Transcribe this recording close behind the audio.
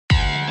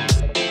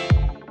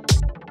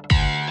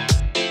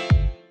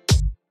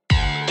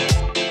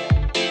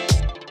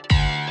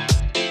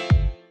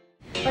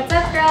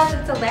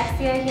it's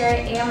Alexia here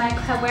at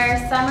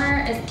AMIClubwear.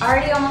 Summer is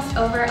already almost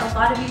over. A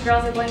lot of you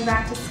girls are going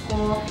back to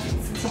school.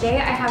 So today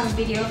I have a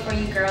video for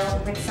you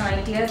girls with some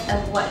ideas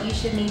of what you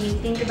should maybe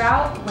think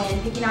about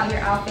when picking out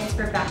your outfits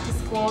for back to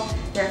school.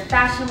 They're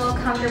fashionable,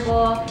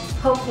 comfortable.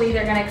 Hopefully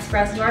they're going to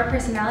express your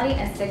personality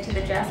and stick to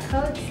the dress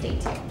code. Stay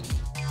tuned.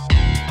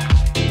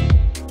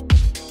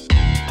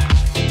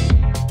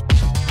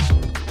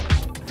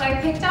 So I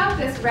picked out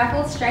this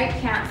ruffled striped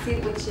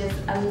pantsuit, which is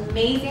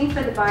amazing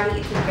for the body.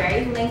 It's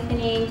very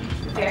lengthening,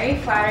 very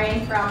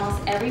flattering for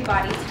almost every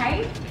body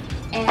type.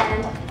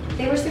 And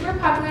they were super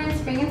popular in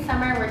spring and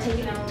summer. We're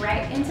taking them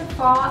right into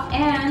fall.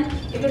 And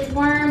if it's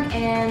warm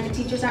and the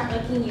teachers aren't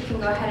looking, you can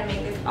go ahead and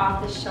make this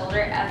off the shoulder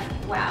as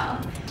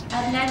well.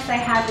 Up next, I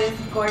have this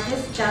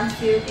gorgeous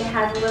jumpsuit. It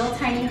has a little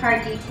tiny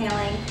heart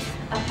detailing,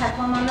 a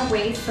peplum on the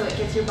waist so it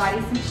gives your body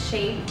some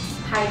shape,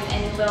 hides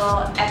any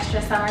little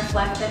extra summer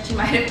flex that you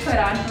might have put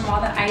on from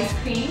all the ice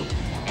cream.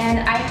 And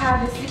I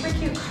have this super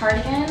cute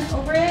cardigan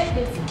over it.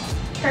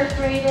 It's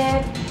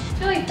perforated, it's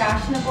really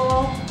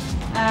fashionable.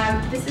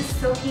 This is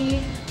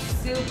silky,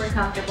 super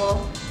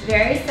comfortable,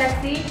 very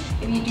sexy.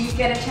 If you do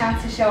get a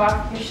chance to show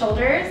off your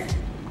shoulders,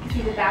 you can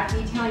see the back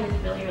detailing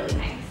is really, really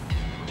nice.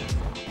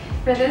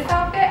 For this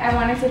outfit, I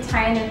wanted to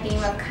tie in the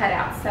theme of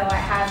cutouts. So I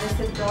have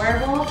this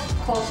adorable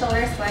cold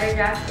shoulder sweater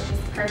dress, which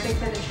is perfect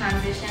for the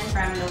transition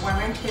from the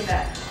warmer to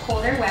the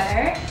colder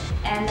weather.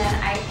 And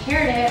then I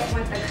paired it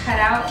with the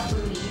cutout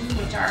booties,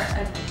 which are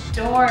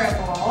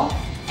adorable.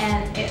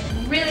 And it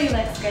really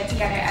looks good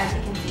together, as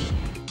you can see.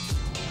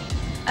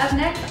 Up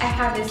next, I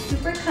have this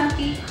super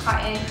comfy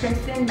cotton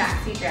crimson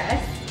maxi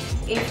dress.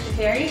 It's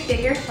very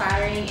figure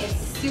flattering, it's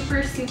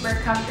super, super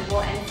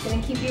comfortable, and it's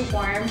going to keep you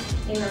warm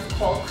in those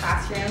cold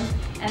classrooms.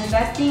 And the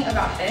best thing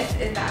about this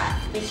is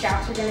that the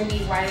straps are going to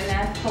be wide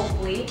enough,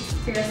 hopefully,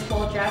 for your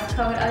school dress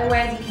code.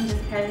 Otherwise, you can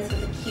just pair this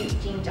with a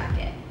cute jean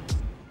jacket.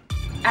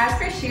 As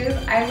for shoes,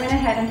 I went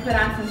ahead and put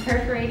on some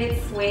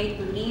perforated suede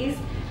booties.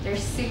 They're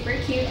super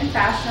cute and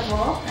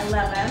fashionable. I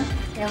love them.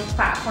 They have a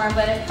platform,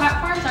 but if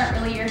platforms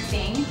aren't really your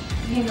thing,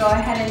 you can go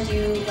ahead and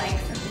do like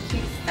some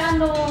cute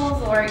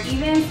sandals or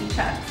even some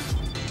chucks.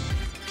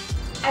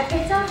 I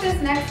picked out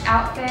this next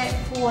outfit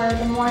for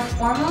the more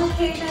formal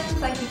occasions,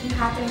 like if you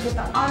happen to get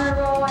the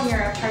honor roll and you're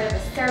a part of a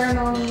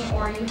ceremony,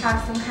 or you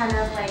have some kind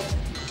of like,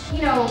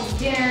 you know,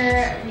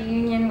 dinner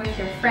reunion with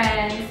your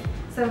friends.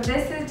 So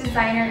this is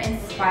designer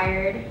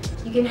inspired.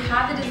 You can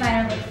have the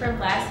designer look for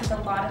less with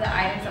a lot of the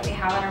items that we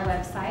have on our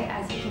website.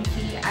 As you can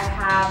see, I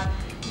have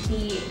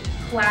the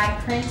plaid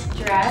print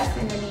dress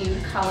in the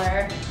nude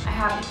color. I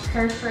have the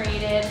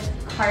perforated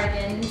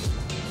cardigan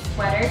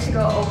sweater to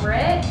go over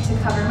it to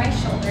cover my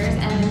shoulders,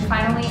 and then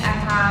finally I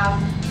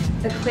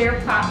have the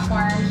clear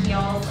platform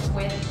heels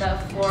with the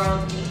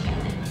floral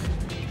detailing.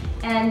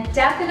 And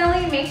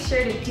definitely make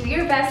sure to do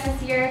your best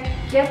this year,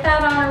 get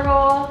that honor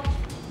roll,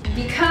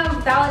 become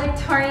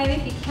valedictorian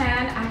if you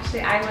can.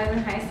 Actually, I was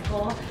in high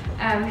school.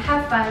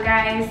 Have fun,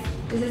 guys.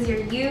 This is your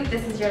youth,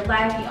 this is your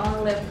life, you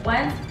only live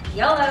once.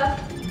 YOLO!